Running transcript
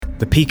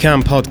the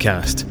PCAM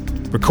podcast,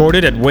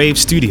 recorded at Wave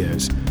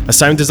Studios, a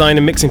sound design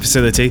and mixing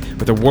facility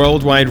with a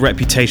worldwide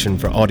reputation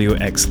for audio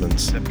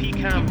excellence. The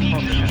PCAM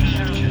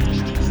podcast.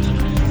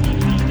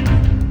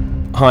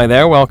 Hi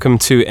there, welcome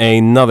to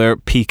another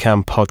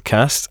PCAM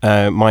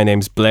podcast. My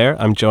name's Blair.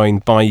 I'm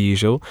joined by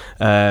usual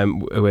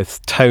with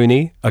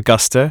Tony,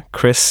 Augusta,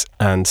 Chris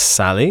and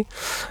Sally.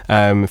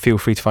 Feel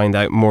free to find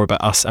out more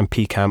about us and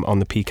PCAM on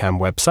the PCAM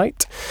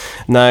website.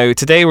 Now,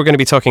 today we're going to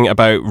be talking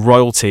about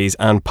royalties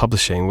and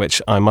publishing, which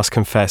I must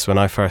confess when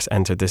I first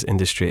entered this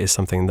industry is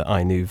something that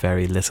I knew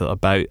very little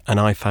about, and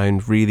I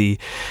found really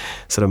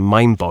sort of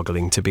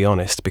mind-boggling, to be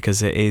honest,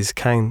 because it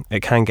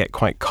can get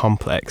quite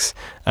complex.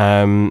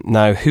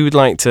 Now, who would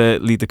like to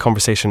lead the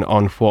conversation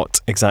on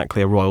what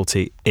exactly a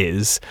royalty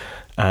is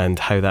and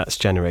how that's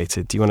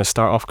generated? Do you want to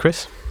start off,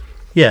 Chris?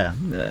 Yeah,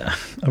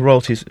 a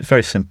royalty is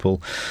very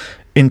simple.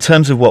 In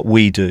terms of what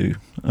we do,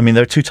 I mean,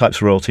 there are two types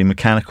of royalty,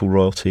 mechanical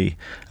royalty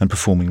and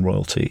performing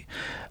royalty.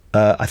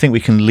 I think we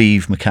can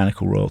leave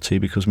mechanical royalty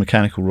because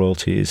mechanical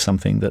royalty is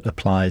something that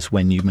applies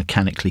when you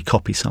mechanically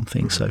copy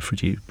something, so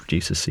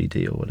produce a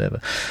CD or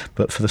whatever.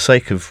 But for the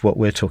sake of what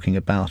we're talking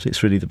about,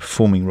 it's really the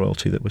performing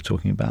royalty that we're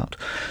talking about.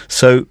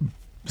 So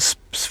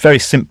very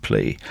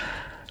simply,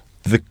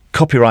 the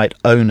copyright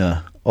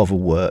owner of a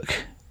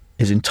work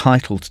is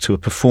entitled to a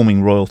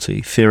performing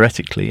royalty,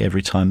 theoretically,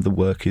 every time the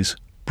work is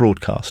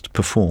broadcast,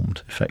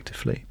 performed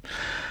effectively.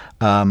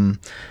 That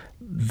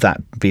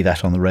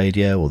on the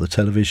radio or the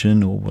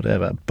television or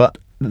whatever. But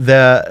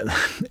there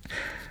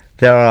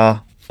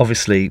are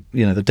obviously,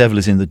 the devil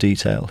is in the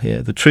detail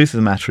here. The truth of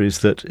the matter is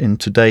that in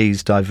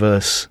today's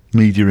diverse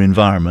media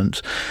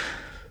environment,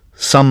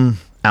 some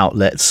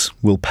outlets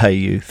will pay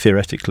you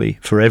theoretically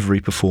for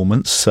every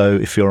performance. So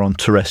if you're on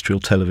terrestrial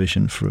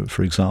television,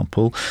 for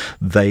example,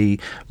 they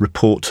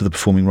report to the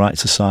Performing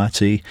Rights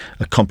Society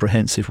a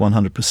comprehensive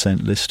 100%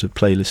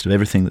 playlist of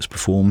everything that's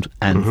performed,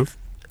 and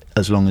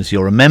as long as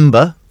you're a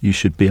member, you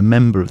should be a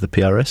member of the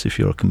PRS if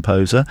you're a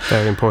composer.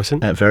 Very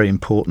important. Very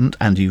important.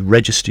 And you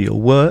register your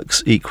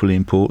works, equally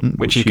important,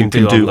 which you can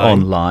do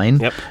online.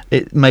 Yep.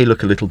 It may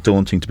look a little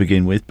daunting to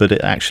begin with, but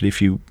actually,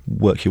 if you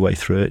work your way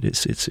through it,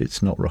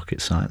 it's not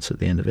rocket science at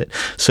the end of it.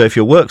 So if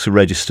your works are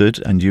registered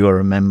and you are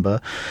a member,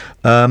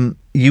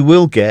 you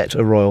will get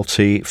a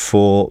royalty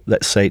for,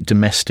 let's say,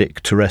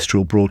 domestic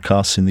terrestrial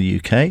broadcasts in the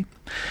UK.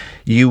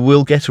 You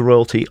will get a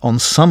royalty on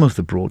some of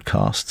the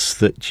broadcasts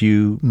that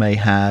you may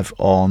have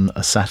on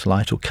a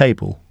satellite or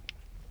cable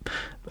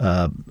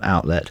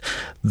outlet.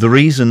 The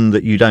reason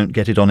that you don't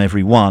get it on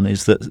every one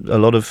is that a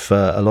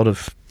lot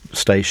of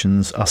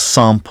stations are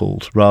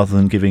sampled rather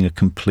than giving a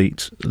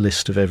complete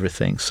list of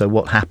everything. So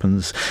what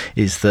happens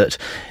is that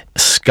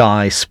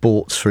Sky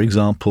Sports, for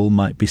example,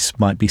 might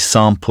be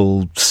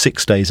sampled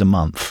 6 days a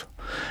month.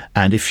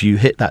 And if you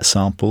hit that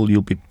sample,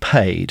 you'll be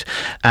paid.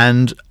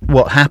 And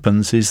what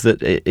happens is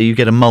that you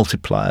get a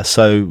multiplier.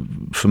 So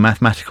for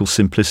mathematical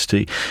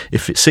simplicity,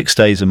 if it's 6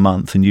 days a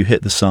month and you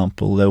hit the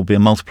sample, there will be a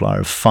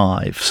multiplier of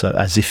 5, so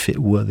as if it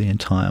were the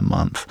entire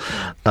month.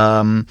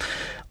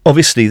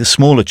 Obviously, the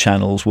smaller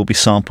channels will be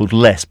sampled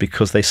less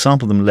because they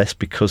sample them less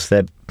because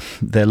their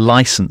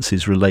license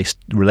is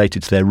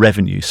related to their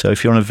revenue. So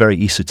if you're on a very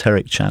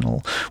esoteric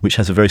channel, which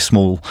has a very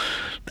small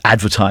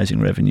advertising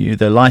revenue,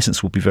 their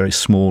license will be very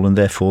small and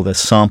therefore their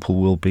sample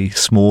will be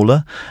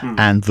smaller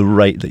and the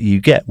rate that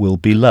you get will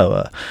be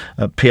lower.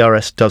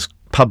 PRS does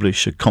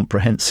publish a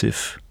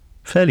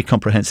fairly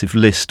comprehensive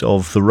list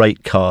of the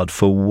rate card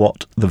for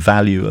what the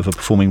value of a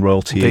performing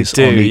royalty is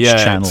on each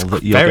channel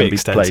that you're going to be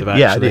played.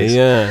 Actually. Yeah, it is.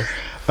 Yeah.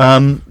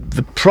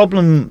 The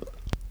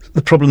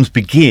problems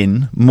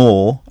begin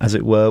more, as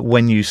it were,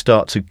 when you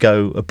start to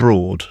go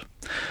abroad.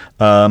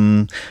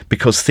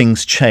 Because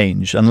things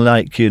change.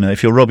 Unlike,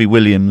 if you're Robbie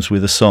Williams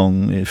with a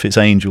song, if it's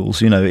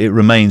Angels, it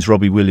remains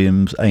Robbie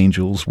Williams,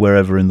 Angels,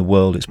 wherever in the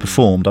world it's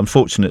performed.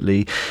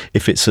 Unfortunately,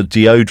 if it's a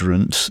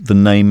deodorant, the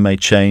name may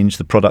change,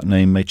 the product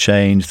name may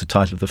change, the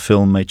title of the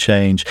film may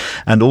change,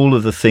 and all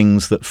of the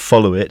things that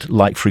follow it,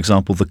 like, for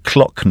example, the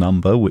clock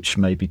number, which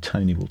maybe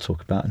Tony will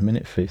talk about in a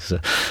minute.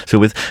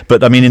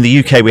 But I mean, in the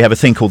UK, we have a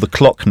thing called the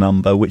clock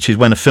number, which is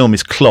when a film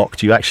is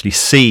clocked, you actually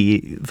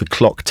see the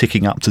clock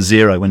ticking up to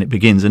 0 when it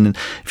begins, and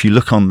if you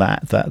look on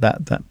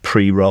that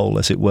pre-roll,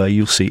 as it were,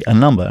 you'll see a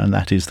number, and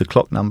that is the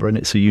clock number, and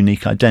it's a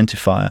unique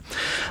identifier.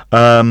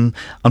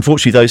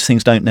 Unfortunately, those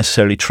things don't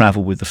necessarily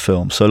travel with the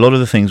film. So a lot of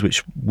the things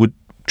which would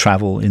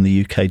travel in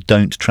the UK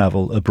don't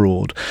travel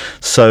abroad.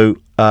 So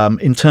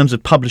in terms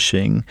of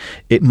publishing,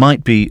 it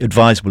might be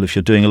advisable if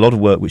you're doing a lot of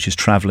work which is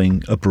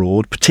travelling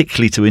abroad,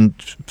 particularly to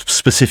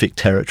specific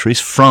territories.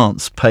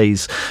 France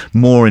pays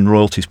more in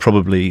royalties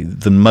probably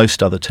than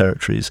most other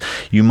territories.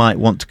 You might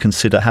want to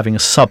consider having a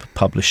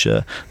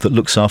sub-publisher that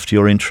looks after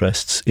your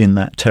interests in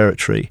that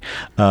territory.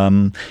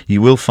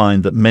 You will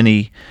find that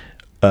many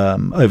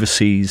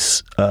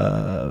overseas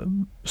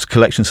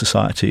collection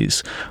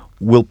societies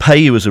will pay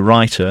you as a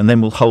writer and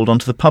then will hold on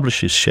to the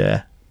publisher's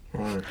share.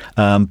 Right.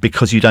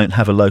 because you don't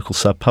have a local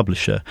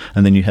sub-publisher,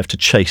 and then you have to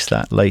chase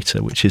that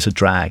later, which is a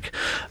drag.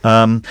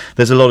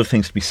 There's a lot of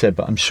things to be said,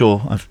 but I'm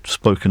sure I've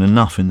spoken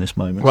enough in this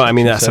moment. Well, I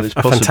mean, that's a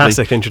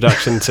fantastic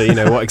introduction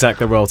to what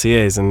exactly a royalty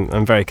is,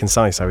 and very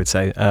concise, I would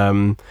say.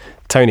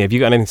 Tony, have you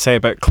got anything to say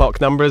about clock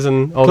numbers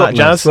and all that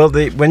jazz? Well,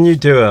 when you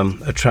do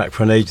a track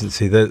for an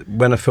agency,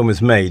 when a film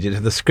is made,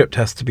 the script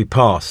has to be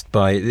passed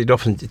by. It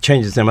often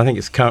changes them. I think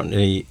it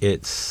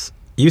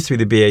used to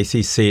be the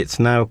BACC. It's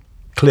now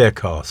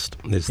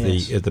Clearcast is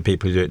the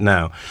people who do it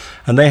now,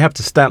 and they have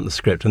to stamp the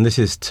script. And this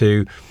is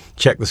to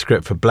check the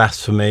script for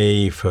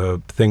blasphemy, for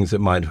things that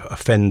might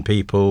offend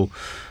people.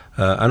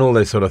 And all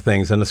those sort of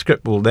things, and the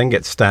script will then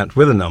get stamped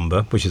with a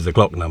number, which is the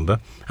clock number,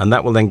 and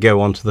that will then go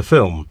onto the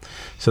film.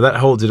 So that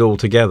holds it all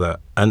together,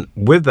 and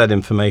with that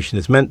information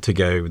is meant to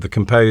go the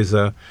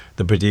composer,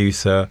 the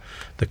producer,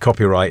 the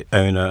copyright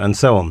owner, and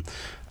so on.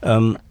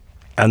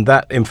 And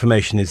that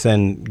information is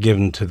then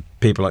given to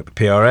people like the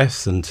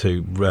PRS and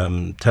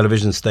to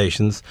television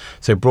stations,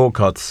 so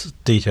broadcast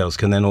details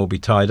can then all be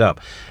tied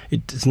up.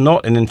 It's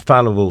not an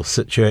infallible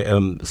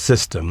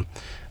system.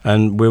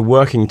 And we're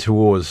working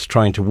towards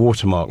trying to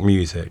watermark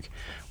music,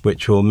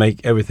 which will make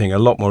everything a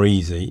lot more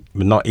easy,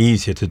 but not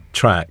easier to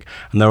track.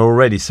 And there are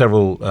already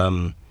several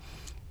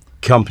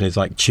companies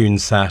like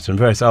TuneSat and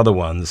various other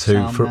ones who,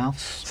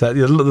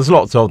 there's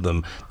lots of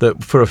them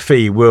that for a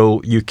fee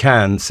you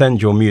can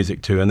send your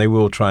music to, and they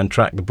will try and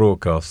track the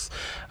broadcasts.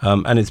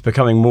 And it's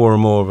becoming more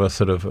and more of a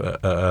sort of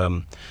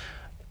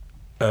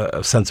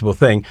a sensible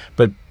thing,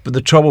 but the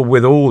trouble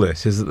with all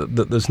this is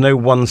that there's no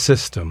one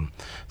system.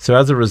 So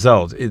as a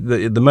result, at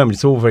the moment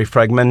it's all very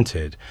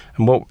fragmented,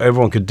 and what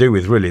everyone could do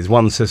with really is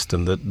one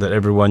system that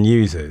everyone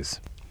uses.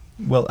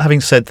 Well, having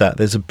said that,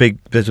 there's a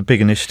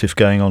big initiative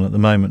going on at the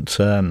moment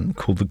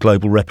called the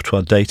Global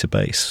Repertoire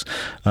Database,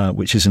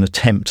 which is an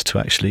attempt to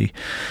actually,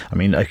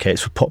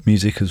 it's for pop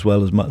music as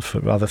well as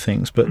for other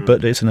things,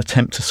 but it's an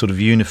attempt to sort of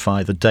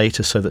unify the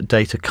data so that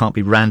data can't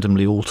be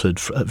randomly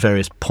altered at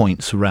various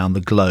points around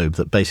the globe,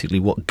 that basically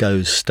what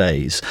goes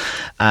stays.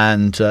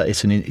 And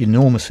it's an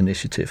enormous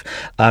initiative.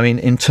 I mean,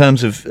 in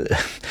terms of,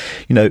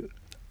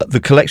 the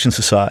collection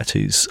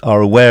societies are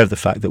aware of the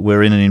fact that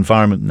we're in an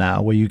environment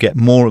now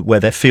where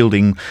they're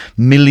fielding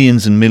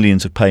millions and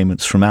millions of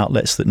payments from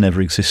outlets that never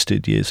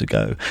existed years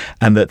ago,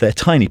 and that they're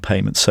tiny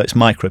payments, so it's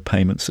micro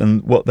payments.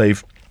 And what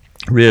they've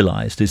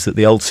realised is that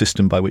the old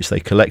system by which they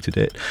collected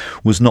it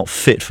was not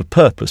fit for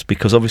purpose,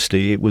 because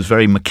obviously it was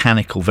very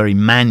mechanical, very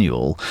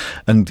manual,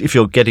 and if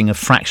you're getting a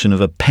fraction of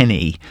a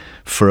penny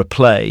for a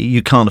play,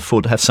 you can't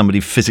afford to have somebody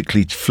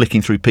physically flicking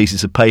through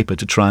pieces of paper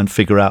to try and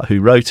figure out who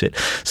wrote it.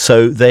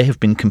 So they have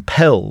been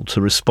compelled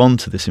to respond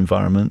to this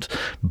environment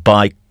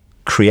by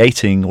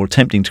creating or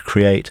attempting to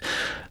create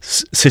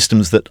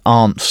systems that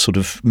aren't sort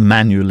of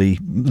manually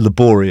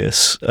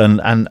laborious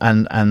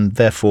and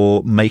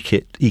therefore make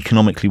it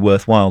economically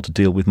worthwhile to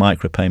deal with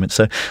micropayments.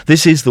 So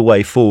this is the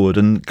way forward,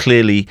 and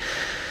clearly,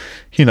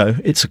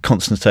 it's a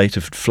constant state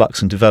of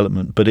flux and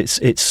development, but it's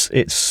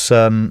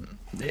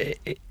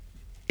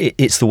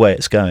the way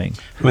it's going.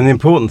 I mean, the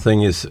important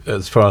thing is,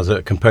 as far as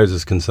a composer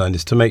is concerned,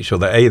 is to make sure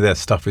that A, their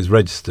stuff is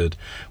registered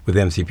with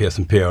the MCPS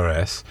and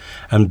PRS,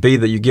 and B,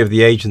 that you give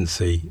the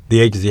agency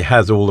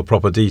has all the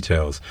proper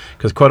details,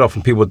 because quite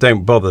often people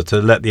don't bother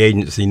to let the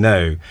agency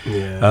know,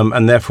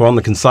 and therefore on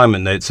the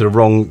consignment notes, sort of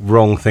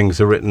wrong things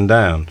are written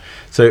down.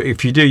 So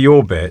if you do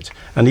your bit,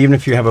 and even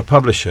if you have a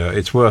publisher,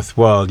 it's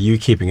worthwhile you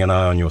keeping an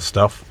eye on your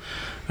stuff,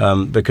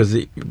 because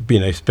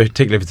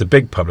particularly if it's a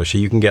big publisher,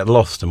 you can get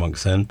lost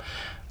amongst them.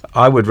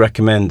 I would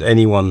recommend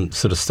anyone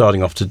sort of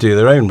starting off to do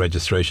their own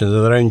registrations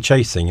or their own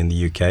chasing in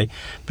the UK,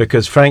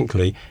 because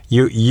frankly,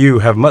 you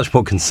have much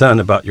more concern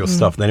about your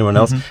stuff than anyone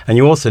else, and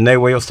you also know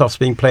where your stuff's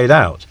being played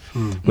out,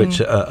 which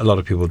a lot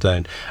of people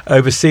don't.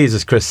 Overseas,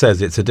 as Chris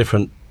says, it's a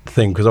different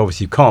thing, because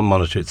obviously you can't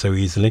monitor it so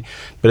easily,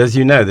 but as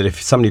you know, that if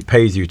somebody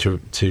pays you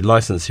to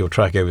license your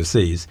track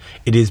overseas,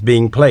 it is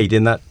being played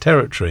in that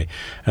territory,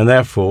 and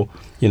therefore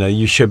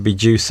you should be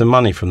due some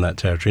money from that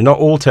territory. Not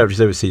all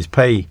territories overseas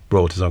pay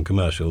royalties on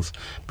commercials,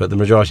 but the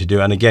majority do,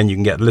 and again you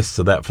can get lists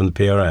of that from the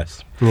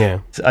PRS. Yeah.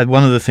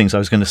 One of the things I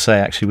was going to say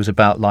actually was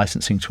about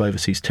licensing to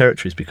overseas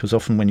territories, because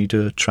often when you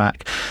do a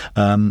track,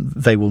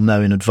 they will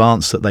know in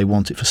advance that they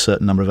want it for a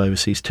certain number of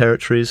overseas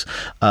territories.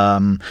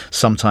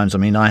 Sometimes,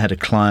 I had a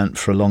client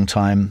for a long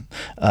time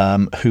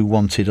who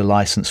wanted a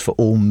license for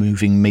all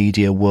moving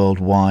media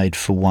worldwide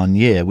for 1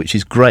 year, which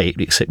is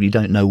great, except you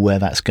don't know where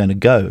that's going to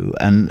go,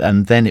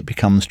 and then it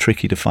becomes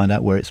tricky to find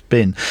out where it's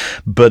been.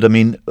 But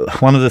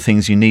one of the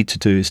things you need to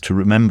do is to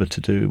remember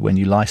to do when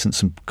you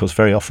license them, because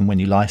very often when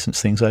you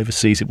license things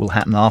overseas, it will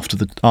happen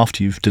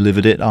after you've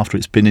delivered it, after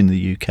it's been in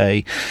the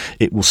UK.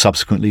 It will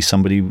subsequently,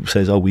 somebody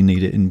says, oh, we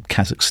need it in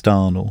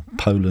Kazakhstan or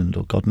Poland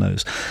or God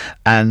knows,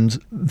 and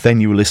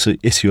then you will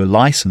issue a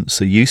license,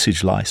 a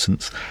usage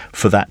license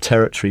for that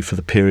territory for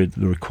the period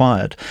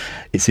required.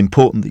 It's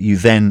important that you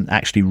then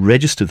actually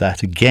register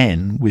that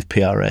again with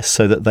PRS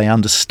so that they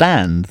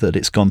understand that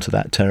it's gone to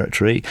that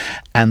territory,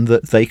 and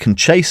that they can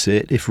chase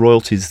it if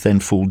royalties then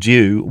fall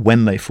due,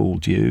 when they fall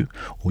due,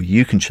 or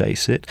you can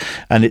chase it.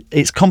 And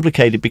it's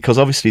complicated because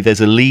obviously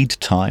there's a lead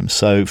time.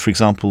 So, for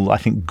example, I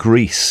think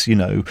Greece,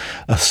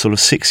 are sort of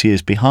 6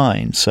 years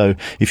behind. So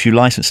if you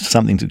license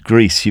something to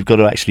Greece, you've got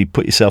to actually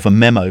put yourself a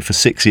memo for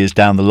 6 years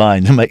down the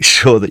line to make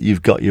sure that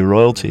you've got your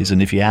royalties.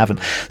 And if you haven't,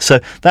 so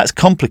that's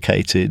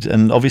complicated.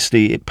 And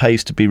obviously it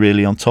pays to be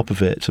really on top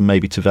of it, to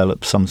maybe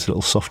develop some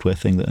little software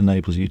thing that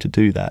enables you to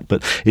do that.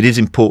 But it is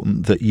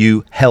important that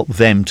you help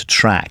them to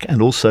track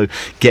and also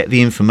get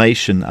the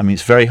information. I mean,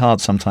 it's very hard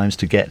sometimes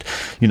to get,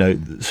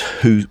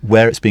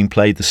 where it's being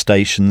played, the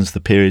stations, the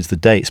periods, the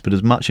dates. But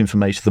as much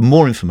information, the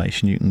more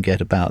information you can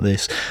get about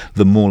this,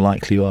 the more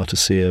likely you are to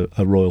see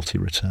a royalty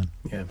return.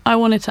 Yeah. I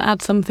wanted to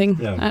add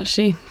something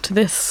actually to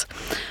this,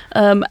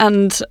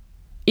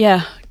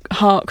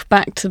 hark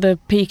back to the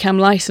PCAM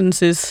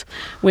licenses,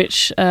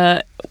 which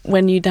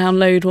when you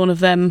download one of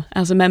them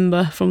as a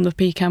member from the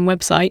PCAM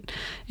website,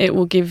 it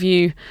will give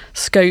you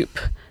scope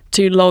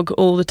to log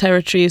all the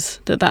territories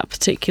that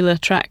particular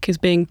track is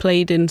being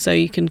played in, so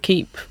you can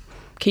keep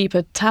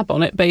a tab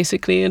on it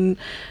basically. And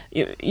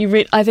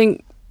I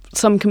think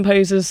some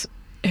composers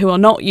who are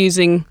not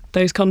using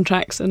those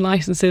contracts and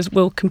licenses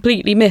will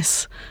completely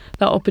miss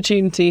that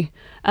opportunity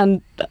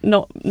and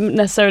not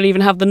necessarily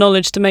even have the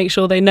knowledge to make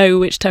sure they know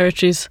which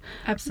territories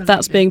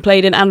that's being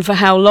played in and for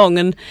how long,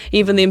 and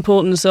even the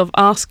importance of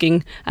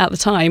asking at the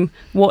time,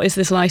 what is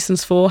this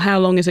license for, how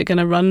long is it going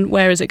to run,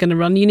 where is it going to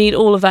run. You need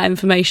all of that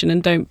information,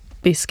 and don't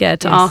be scared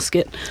to ask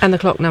it. And the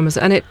clock numbers,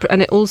 and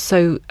it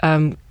also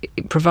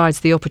it provides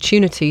the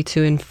opportunity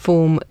to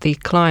inform the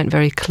client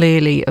very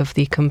clearly of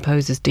the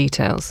composer's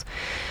details,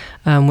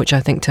 which I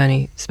think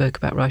Tony spoke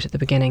about right at the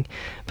beginning,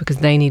 because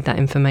they need that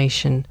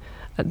information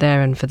at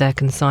their end for their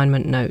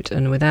consignment note,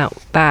 and without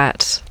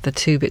that, the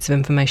two bits of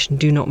information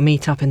do not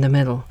meet up in the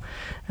middle,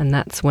 and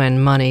that's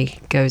when money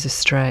goes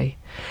astray.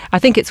 I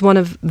think it's one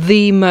of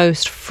the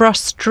most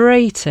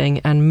frustrating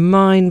and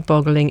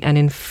mind-boggling and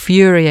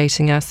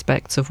infuriating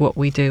aspects of what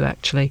we do,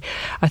 actually.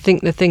 I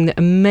think the thing that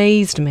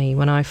amazed me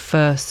when I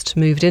first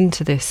moved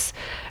into this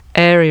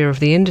area of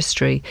the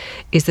industry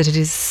is that it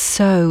is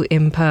so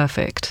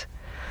imperfect.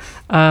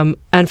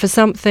 And for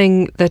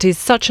something that is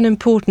such an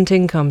important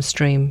income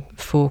stream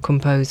for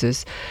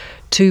composers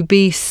to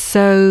be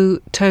so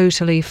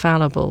totally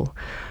fallible.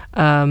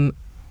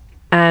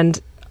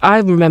 And I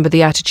remember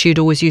the attitude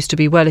always used to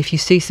be, well, if you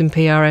see some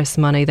PRS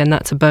money, then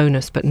that's a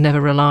bonus, but never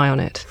rely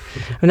on it.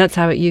 And that's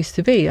how it used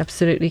to be,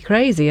 absolutely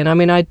crazy. And I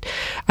mean, I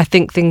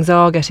think things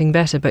are getting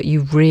better, but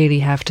you really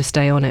have to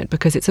stay on it,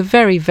 because it's a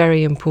very,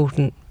 very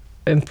important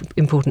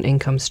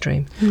income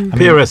stream.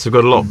 PRS have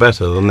got a lot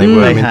better than they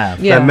were. They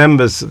have. Their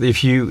members,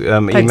 if you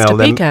email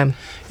them, PCAM.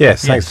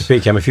 Yes, thanks to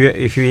PCAM.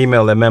 If you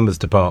email their members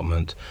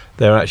department,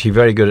 they're actually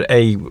very good at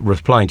A,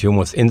 replying to you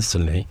almost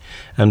instantly,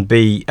 and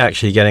B,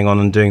 actually getting on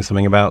and doing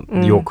something about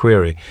your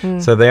query.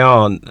 So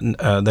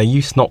they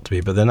used not to be,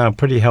 but they're now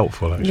pretty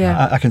helpful, actually.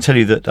 Yeah. I can tell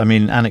you that, I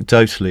mean,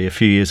 anecdotally, a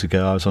few years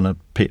ago, I was on a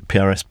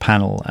PRS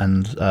panel,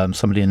 and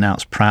somebody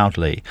announced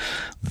proudly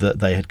that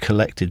they had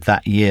collected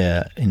that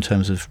year, in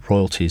terms of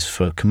royalties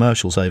for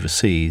commercials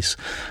overseas,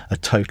 a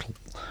total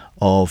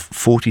of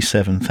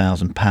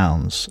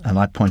 £47,000, and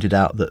I pointed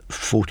out that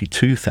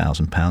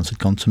 £42,000 had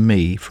gone to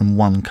me from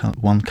one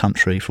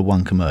country for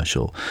one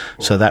commercial. Wow.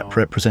 So that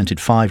represented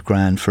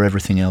 £5,000 for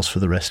everything else for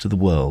the rest of the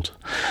world.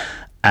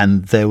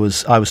 And I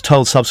was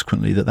told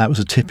subsequently that was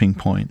a tipping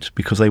point,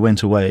 because they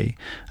went away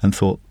and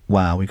thought,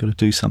 wow, we've got to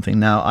do something.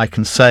 Now, I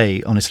can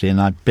say, honestly, and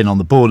I've been on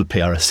the board of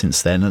PRS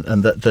since then,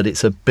 and that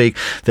it's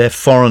their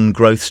foreign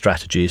growth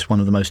strategy is one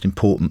of the most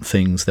important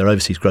things. Their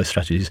overseas growth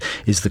strategies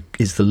is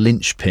the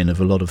linchpin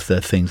of a lot of their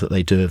things that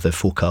they do, of their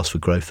forecast for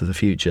growth of the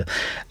future.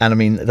 And I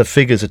mean, the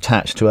figures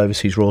attached to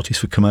overseas royalties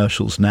for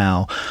commercials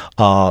now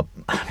are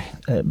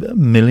a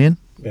million.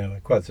 Yeah,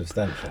 quite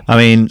substantial. I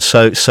mean,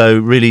 so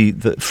really,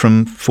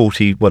 from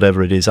 40,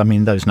 whatever it is, I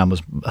mean, those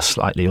numbers are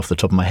slightly off the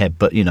top of my head,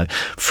 but,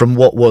 from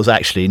what was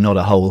actually not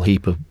a whole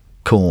heap of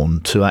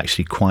corn to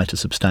actually quite a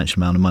substantial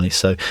amount of money.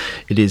 So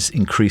it is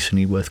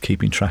increasingly worth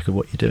keeping track of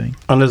what you're doing.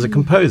 And as a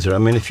composer, I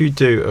mean, if you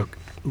do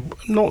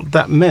not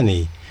that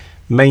many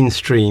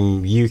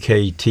mainstream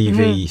UK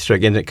TV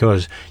stroke internet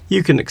commercials,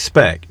 you can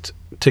expect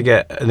to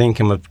get an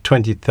income of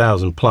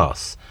 20,000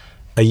 plus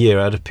a year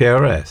out of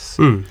PRS.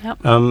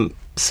 Yep.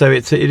 So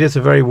it is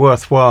a very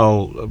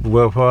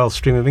worthwhile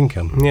stream of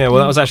income. Yeah, well,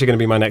 that was actually going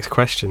to be my next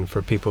question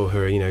for people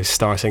who are,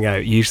 starting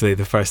out. Usually,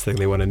 the first thing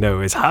they want to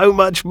know is, how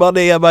much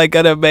money am I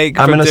going to make?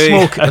 I mean,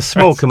 a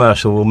small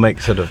commercial will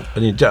make sort of.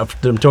 I'm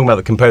talking about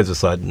the composer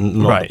side,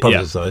 not the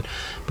publisher side,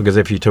 because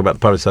if you talk about the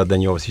publisher side, then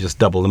you obviously just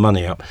double the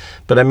money up.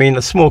 But I mean,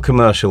 a small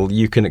commercial,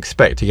 you can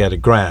expect to get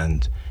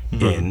 £1,000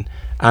 in,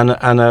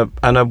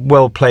 and a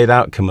well played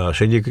out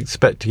commercial, you could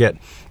expect to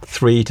get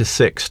 3 to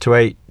 6 to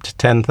 8 to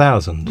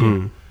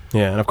 10,000.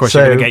 Yeah, and of course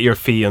you're going to get your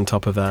fee on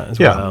top of that as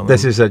well. Yeah,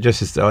 this is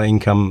just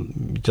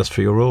income just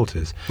for your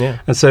royalties. Yeah.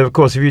 And so, of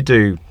course, if you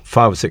do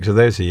 5 or 6 of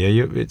those a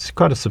year, it's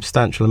quite a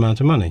substantial amount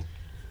of money.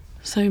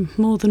 So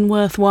more than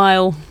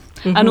worthwhile.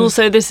 And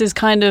also this is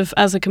kind of,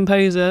 as a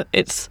composer,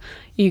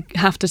 you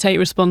have to take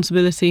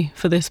responsibility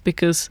for this,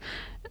 because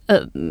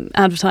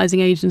advertising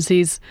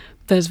agencies,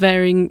 there's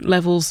varying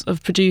levels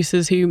of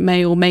producers who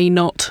may or may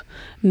not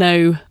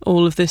know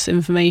all of this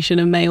information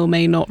and may or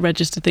may not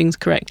register things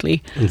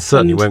correctly. And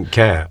certainly won't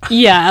care.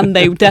 Yeah, and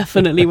they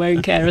definitely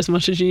won't care as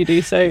much as you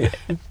do. So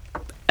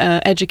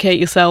educate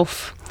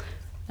yourself.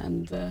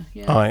 And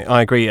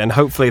I agree, and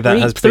hopefully that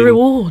has reap the been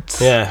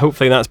rewards. Yeah,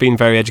 hopefully that's been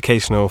very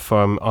educational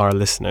from our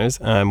listeners.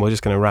 We're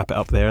just going to wrap it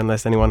up there,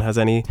 unless anyone has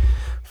any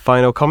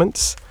final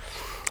comments.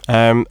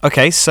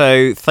 Okay,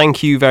 so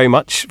thank you very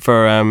much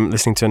for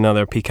listening to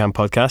another PCAM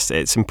podcast.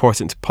 It's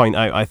important to point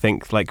out, I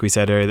think, like we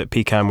said earlier, that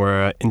PCAM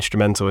were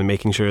instrumental in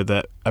making sure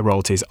that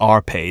royalties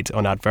are paid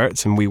on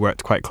adverts, and we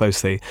worked quite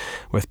closely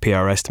with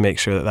PRS to make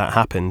sure that that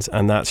happens,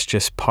 and that's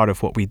just part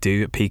of what we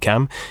do at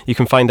PCAM. You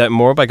can find out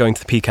more by going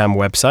to the PCAM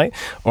website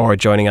or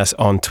joining us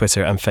on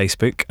Twitter and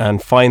Facebook.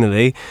 And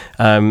finally,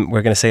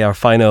 we're going to say our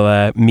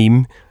final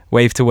meme.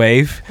 Wave to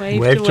wave.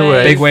 Wave to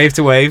wave. Big wave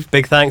to wave.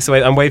 Big thanks to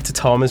wave. And wave to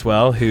Tom as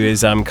well, who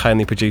is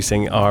kindly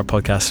producing our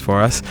podcast for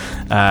us.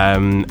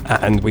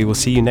 And we will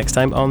see you next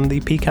time on the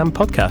PCAM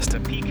podcast. The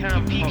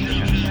PCAM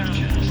podcast.